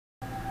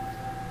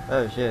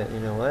Oh shit, you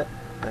know what?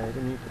 I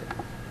didn't mute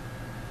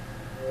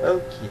it.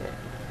 Okay.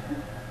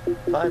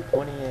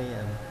 5:20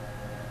 a.m.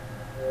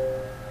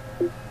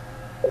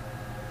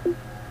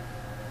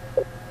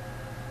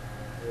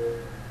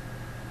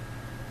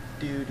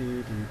 Do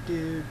do do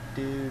do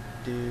do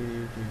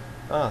do do.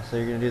 Oh, so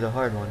you're gonna do the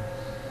hard one.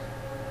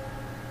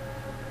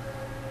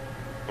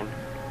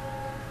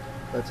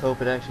 Let's hope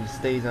it actually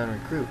stays on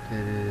recruit,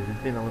 cause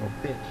it's been a little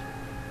bitch.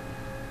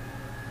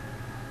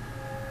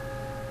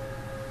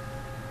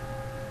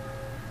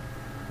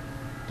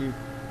 Do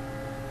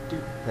do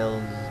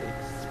Hell's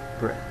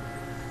Express.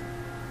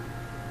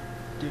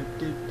 Do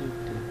do do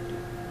do do.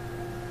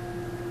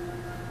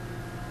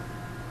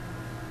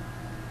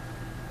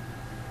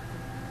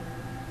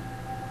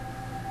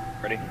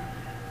 Ready?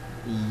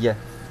 Yes.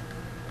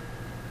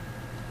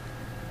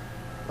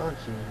 On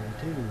 3,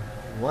 2,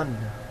 1.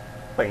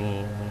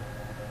 Bang.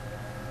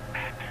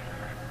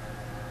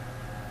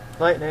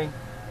 Lightning.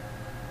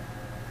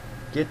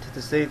 Get to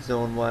the safe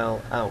zone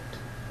while out,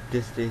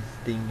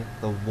 distancing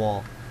the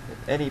wall.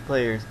 If any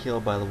player is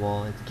killed by the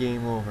wall, it's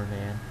game over,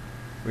 man.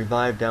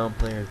 Revive down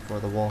players before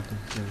the wall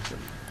consumes them.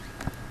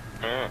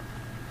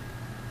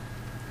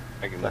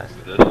 I can Blast.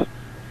 look at this.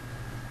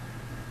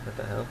 What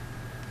the hell?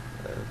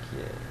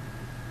 Okay.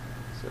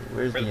 So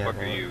where's Where the the fuck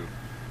ammo? are you?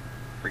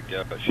 Freaked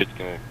out, that shit's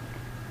gonna...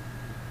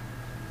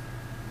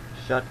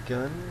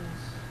 Shotguns.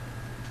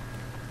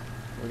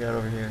 What we got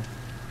over here?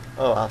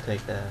 Oh, I'll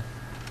take that.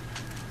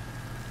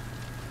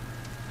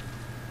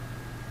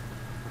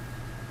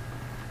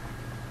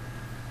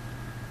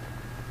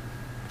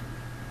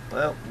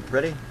 Well,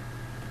 ready?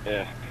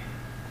 Yeah.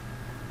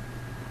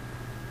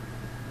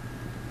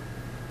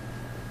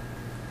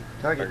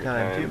 Target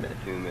time 2 minutes.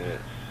 2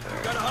 minutes.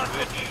 Got a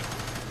hostage.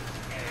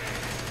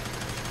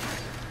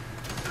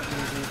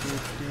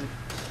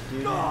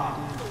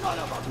 Son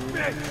of a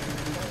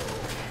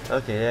bitch.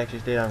 Okay, they actually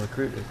stayed on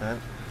recruit this time.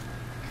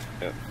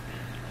 Yep.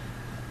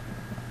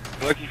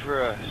 Lucky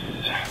for us.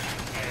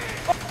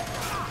 What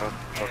the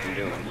fuck am I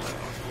doing?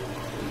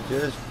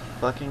 Just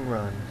fucking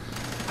run.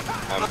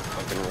 I'm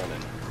fucking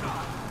running.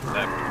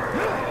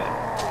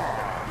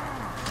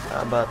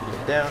 I'm about to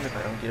get down if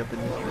I don't get up in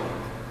this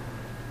room.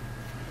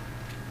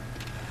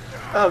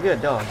 Oh,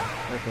 good, dog.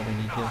 That's what we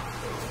need to.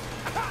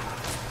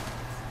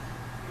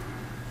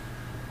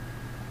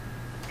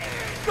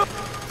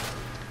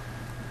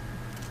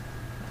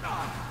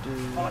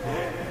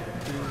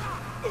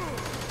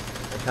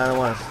 I kind of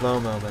want a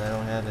slow-mo, but I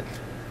don't have it.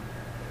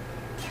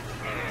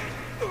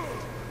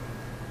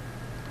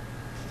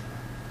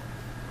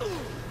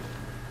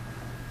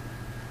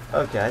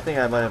 Okay, I think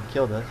I might have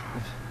killed us.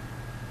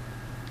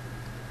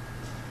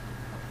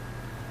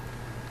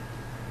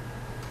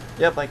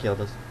 Yep, I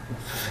killed us.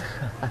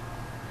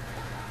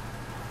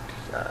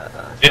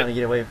 Trying to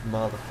get away from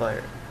all the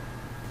fire.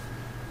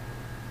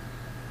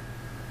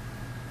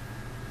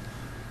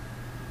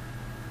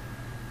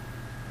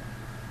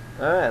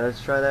 Alright,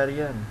 let's try that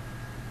again.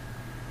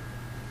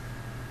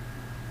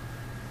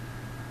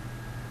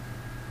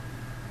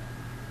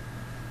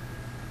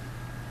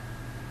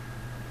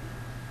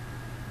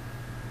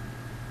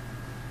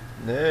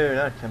 No,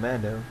 not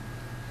commando.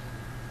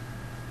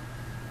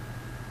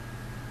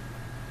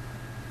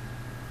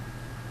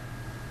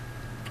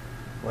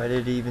 Why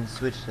did he even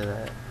switch to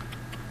that?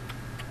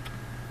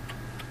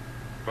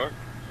 Fuck.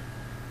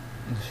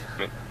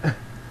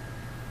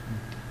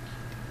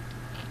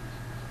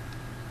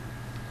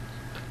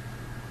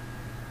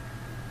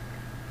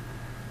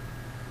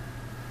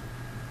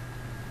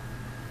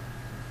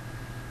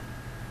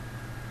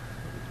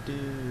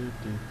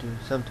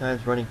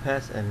 Sometimes running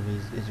past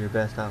enemies is your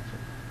best option.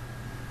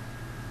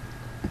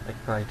 I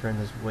could probably turn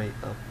this weight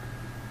up.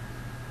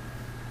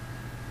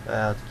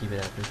 Let's keep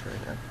it at this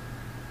right now.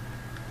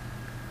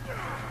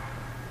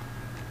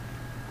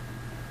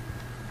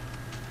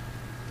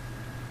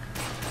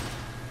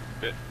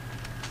 Bit.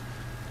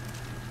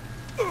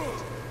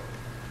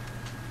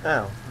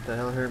 Ow, what the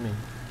hell hurt me?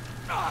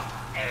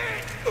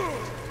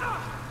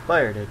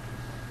 Fired it.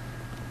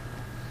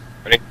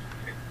 Ready?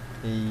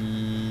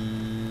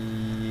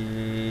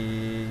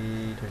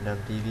 Turn down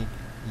the TV.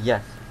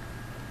 Yes.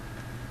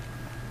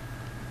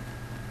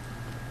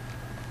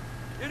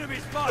 Enemy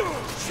spotted.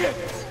 Shit.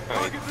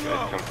 Oh, you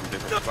guys come from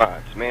different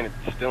spots. Man,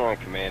 it's still on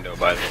commando,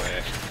 by the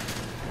way.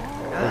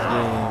 This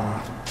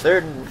game,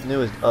 their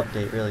newest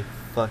update really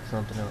fucked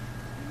something up.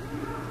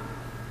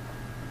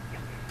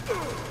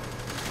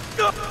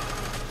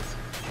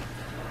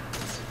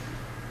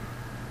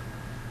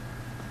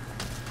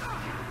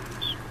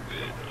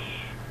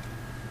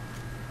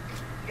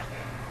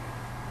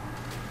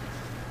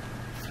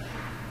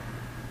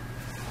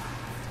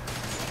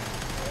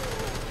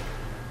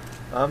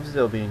 I'm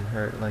still being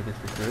hurt like it's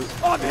recruit.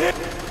 I'm hit.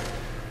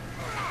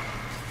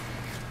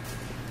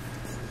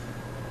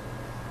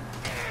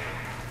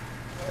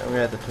 I'm gonna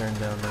have to turn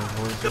down my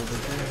voice over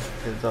here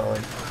because it's all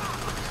like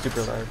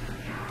super loud.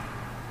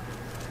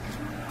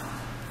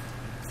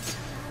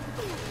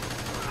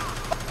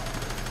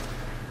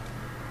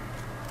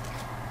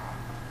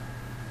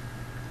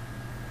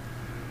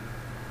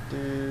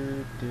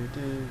 Do, do,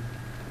 do.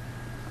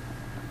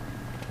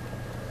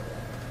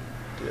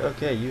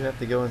 Okay, you have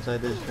to go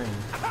inside this train.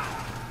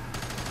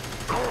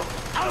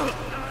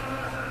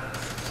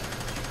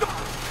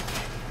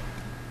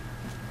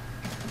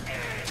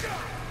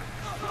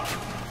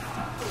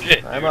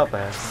 Shit, I'm dude. up,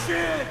 ass.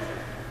 Shit!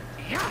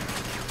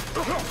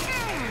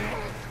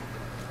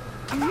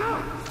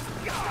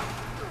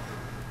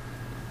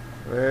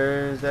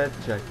 Where's that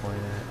checkpoint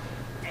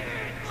at?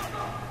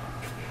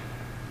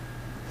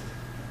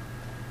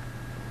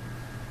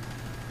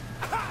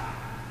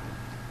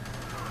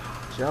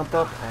 Jump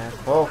up,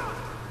 asshole.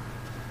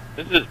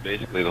 This is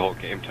basically the whole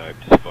game type.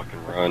 Just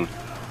fucking run.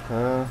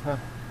 Uh-huh.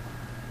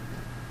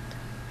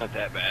 Not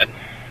that bad.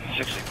 It's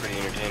actually pretty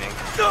entertaining.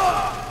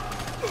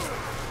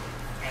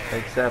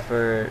 Except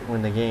for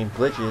when the game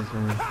glitches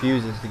and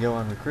refuses to go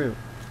on recruit.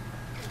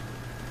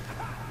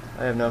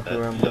 I have no clue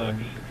where I'm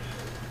going.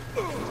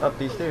 Up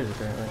these stairs,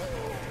 apparently.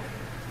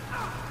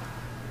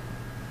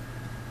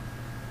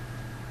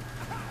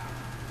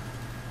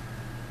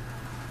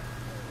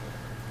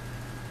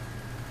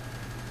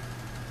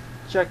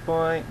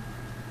 Checkpoint.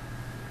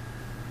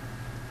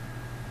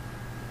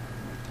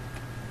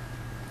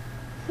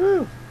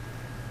 Whew.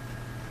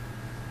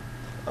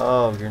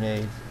 Oh,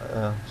 grenades.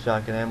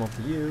 Shotgun ammo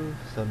for you.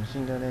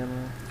 Submachine gun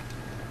ammo.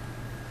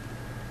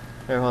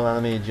 Here, hold on.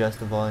 Let me adjust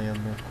the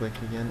volume real quick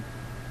again.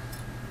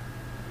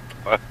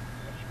 What?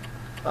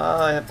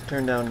 I have to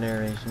turn down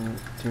narration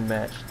to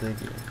match the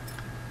game.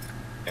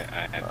 Yeah,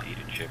 I have to eat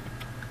a chip.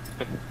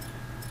 Let me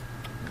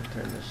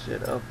turn this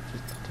shit up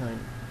just a tiny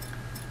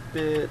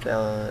bit.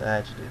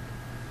 That should do.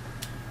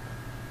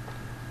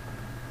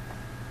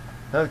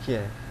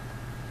 Okay.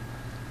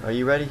 Are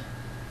you ready?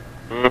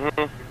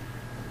 Mm-hmm.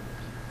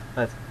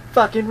 Let's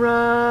fucking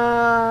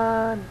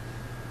run!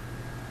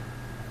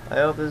 I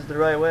hope this is the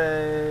right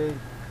way.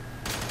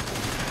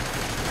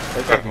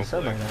 Looks like you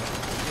sub right now.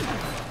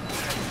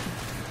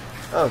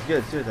 Oh, it's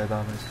good. Suicide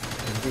bombers.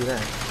 Let's do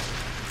that.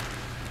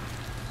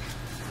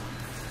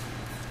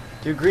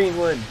 To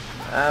Greenwood.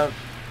 Out.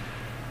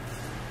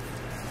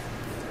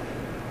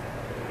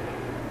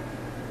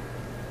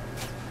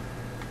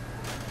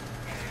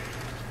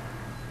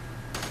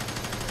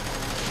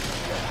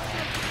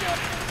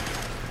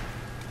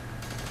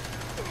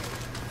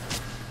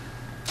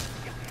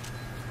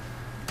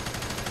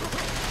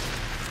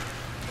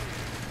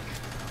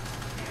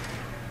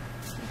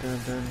 Dun,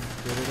 dun,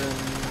 dun, dun,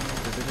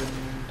 dun,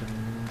 dun,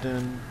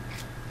 dun.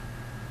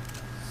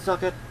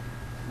 Suck it!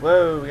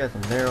 Whoa, we got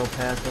some narrow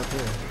paths up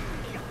here.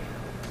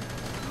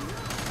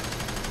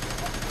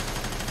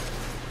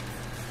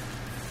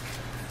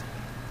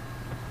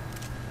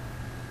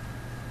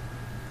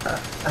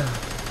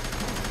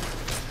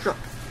 Truck.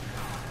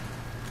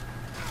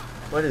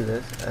 What is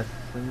this?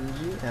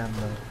 SMG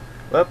ammo.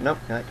 Well, nope,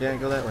 can't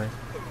go that way.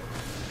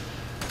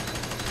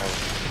 That was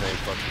the same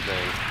fucking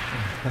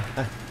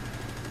thing.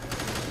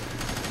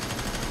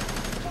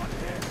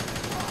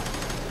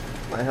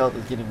 My health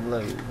is getting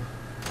low.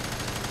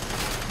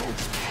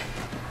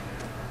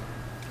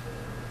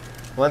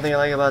 One thing I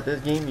like about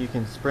this game, you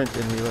can sprint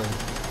and reload.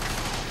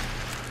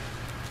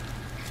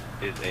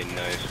 Is a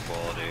nice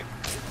quality.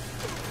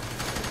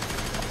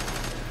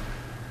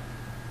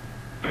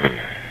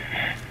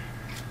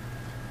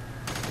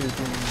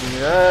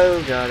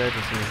 Oh god, that's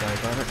a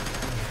suicide bomber.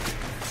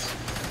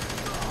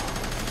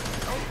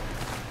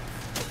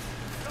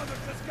 Another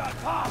just got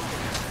popped!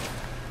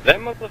 That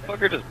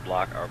motherfucker just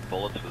block our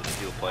bullets with a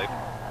steel pipe.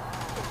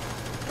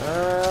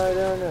 I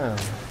don't know.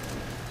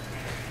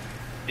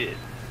 It.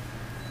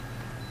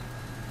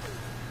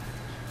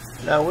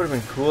 Now, it would have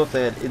been cool if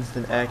they had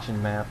instant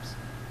action maps,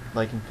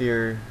 like in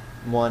F.E.A.R.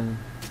 1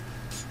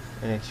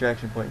 and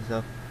Extraction Point and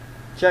stuff.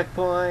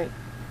 Checkpoint!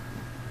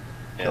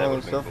 Yeah, that Oh,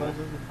 would've been so cool. fun.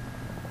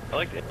 I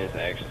like the instant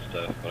action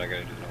stuff, but I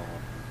gotta do the normal.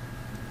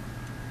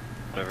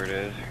 Whatever it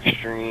is.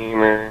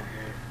 Extremer.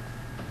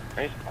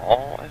 Right?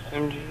 All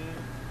SMG?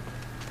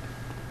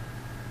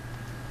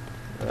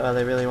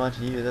 They really want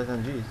you to use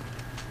SMGs.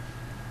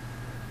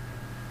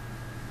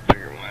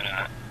 Figure why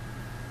not.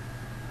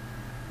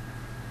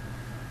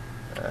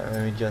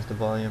 Let me adjust the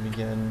volume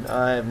again.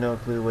 I have no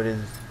clue what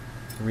is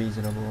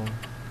reasonable.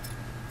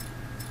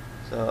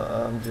 So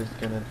I'm just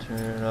gonna turn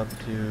it up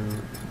to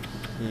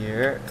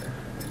here.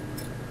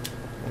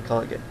 And call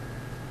it good.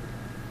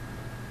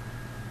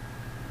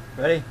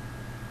 Ready?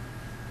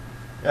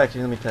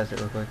 Actually, let me test it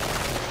real quick.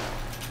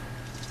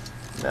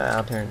 Nah,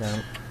 I'll turn it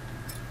down.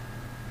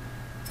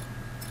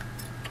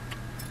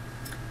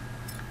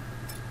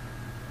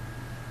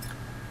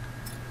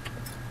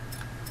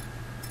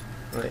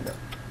 Wait, no.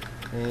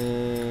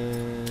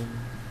 And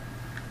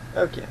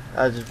okay,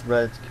 I'd just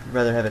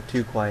rather have it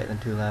too quiet than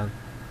too loud.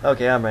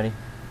 Okay, I'm ready.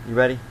 You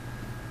ready?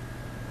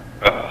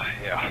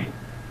 Yeah.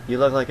 You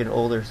look like an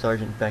older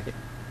Sergeant Beckett.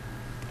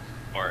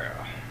 Oh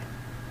yeah.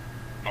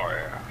 Oh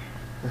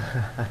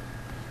yeah.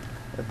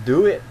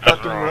 Do it! That's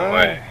Fucking the wrong run!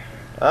 way.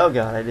 Oh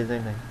god, I did the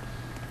same thing.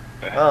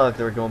 Oh, look,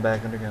 they were going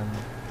back underground.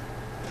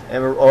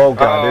 And we're, oh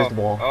god, there's the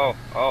wall.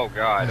 Oh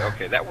god,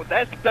 okay.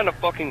 That's not a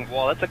fucking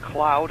wall, that's a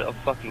cloud of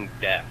fucking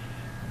death.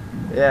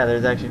 Yeah,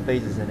 there's actually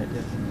phases in it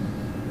too.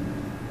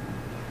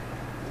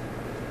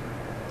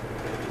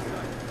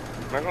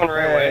 Am I going the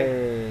right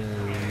way?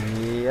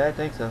 Hey, yeah, I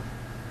think so.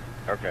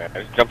 Okay,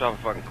 I just jumped off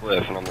a fucking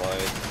cliff and I'm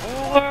like,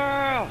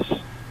 oh,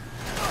 else!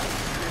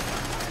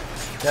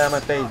 Yeah, my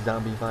phase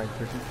zombie 5%.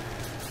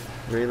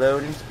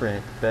 Reload and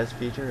sprint, best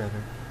feature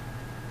ever.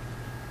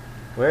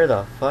 Where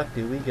the fuck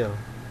do we go?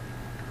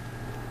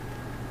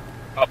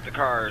 Up the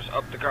cars,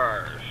 up the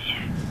cars.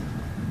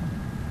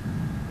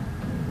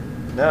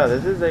 No,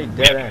 this is a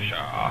dead end.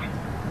 Shaw.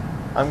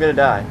 I'm gonna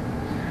die.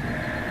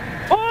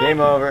 What? Game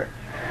over.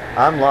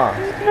 I'm lost.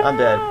 No. I'm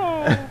dead.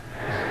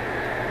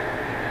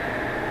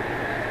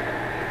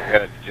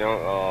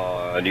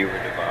 Yeah, you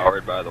were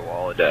devoured by the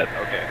wall of death.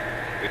 Okay.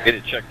 We hit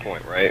a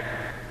checkpoint, right?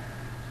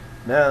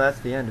 No, that's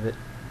the end of it.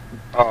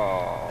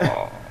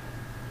 Oh.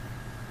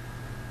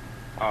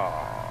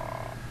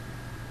 Oh.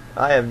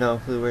 I have no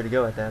clue where to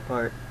go at that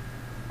part.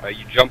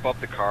 You jump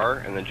up the car,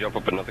 and then jump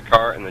up another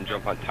car, and then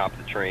jump on top of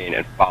the train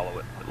and follow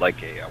it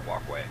like a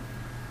walkway.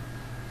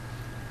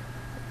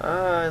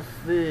 I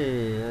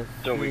see.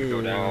 So we can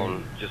go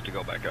down just to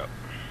go back up.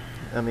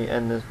 Let me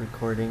end this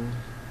recording.